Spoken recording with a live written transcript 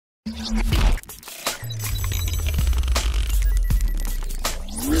Hi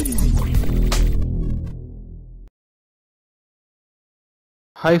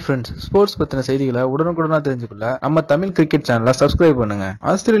friends, sports பத்தின செய்திகளை உடனுக்குடனா தெரிஞ்சுக்கொள்ள நம்ம தமிழ் கிரிக்கெட் சேனலை சப்ஸ்கிரைப் பண்ணுங்க.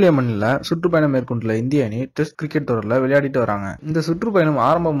 ஆஸ்திரேலியா மண்ணில் சுற்றுப்பயணம் மேற்கொண்டுள்ள இந்திய அணி டெஸ்ட் கிரிக்கெட் தொடரில் விளையாடிட்டு வராங்க. இந்த சுற்றுப்பயணம்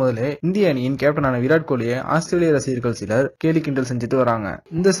ஆரம்பம் முதலே இந்திய அணியின் கேப்டனான விராட் கோலியை ஆஸ்திரேலிய ரசிகர்கள் சிலர் கேலி கிண்டல் செஞ்சுட்டு வராங்க.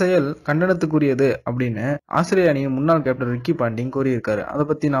 இந்த செயல் கண்டனத்துக்குரியது அப்படின்னு ஆஸ்திரேலிய அணியின் முன்னாள் கேப்டன் ரிக்கி பாண்டிங் கூறியிருக்காரு. அதை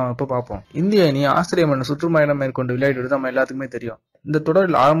பத்தி நாம இப்ப பார்ப்போம். இந்திய அணி ஆஸ்திரேலிய மண்ணில் சுற்றுப்பயணம் மேற்கொண்டு விளையாடுவது நம்ம எல்லாத்துக்குமே தெரியும். இந்த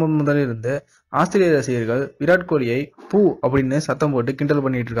தொடரில் ஆரம்பம் முதலிருந்து ஆஸ்திரேலிய ரசிகர்கள் விராட் கோலியை பூ அப்படின்னு சத்தம் போட்டு கிண்டல்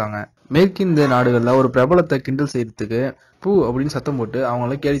பண்ணிட்டு இருக்காங்க. மேற்கிந்திய நாடுகள்ல ஒரு பிரபலத்தை கிண்டல் செய்யறதுக்கு பூ அப்படின்னு சத்தம் போட்டு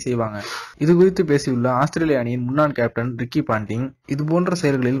அவங்கள கேலி செய்வாங்க. இது குறித்து பேசியுள்ள ஆஸ்திரேலிய அணியின் முன்னாள் கேப்டன் ரிக்கி பாண்டிங், இது போன்ற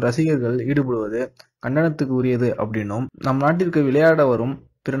செயல்களில் ரசிகர்கள் ஈடுபடுவது கண்டனத்துக்கு உரியது அப்படின்னும், நம் நாட்டிற்கு விளையாட வரும்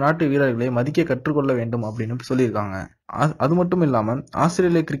பிற நாட்டு வீரர்களை மதிக்க கற்றுக்கொள்ள வேண்டும் அப்படின்னு சொல்லியிருக்காங்க. அது மட்டும் இல்லாம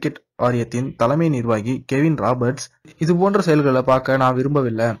ஆஸ்திரேலிய கிரிக்கெட் வாரியத்தின் தலைமை நிர்வாகி கெவின் ராபர்ட்ஸ், இது போன்ற செயல்களை பார்க்க நான்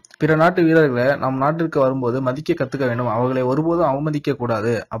விரும்பவில்லை. பிற நாட்டு வீரர்களை நம் நாட்டிற்கு வரும்போது மதிக்க கத்துக்க வேண்டும், அவர்களை ஒருபோதும் அவமதிக்க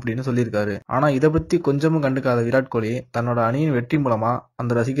கூடாது அப்படின்னு சொல்லியிருக்காரு. ஆனா இதை பத்தி கொஞ்சமும் கண்டுக்காத விராட் கோலி தன்னோட அணியின் வெற்றி மூலமா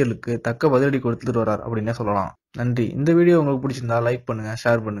அந்த ரசிகர்களுக்கு தக்க பதிலடி கொடுத்துட்டு வர்றார் அப்படின்னே சொல்லலாம். நன்றி. இந்த வீடியோ உங்களுக்கு பிடிச்சிருந்தா லைக் பண்ணுங்க,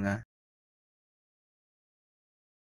 ஷேர் பண்ணுங்க.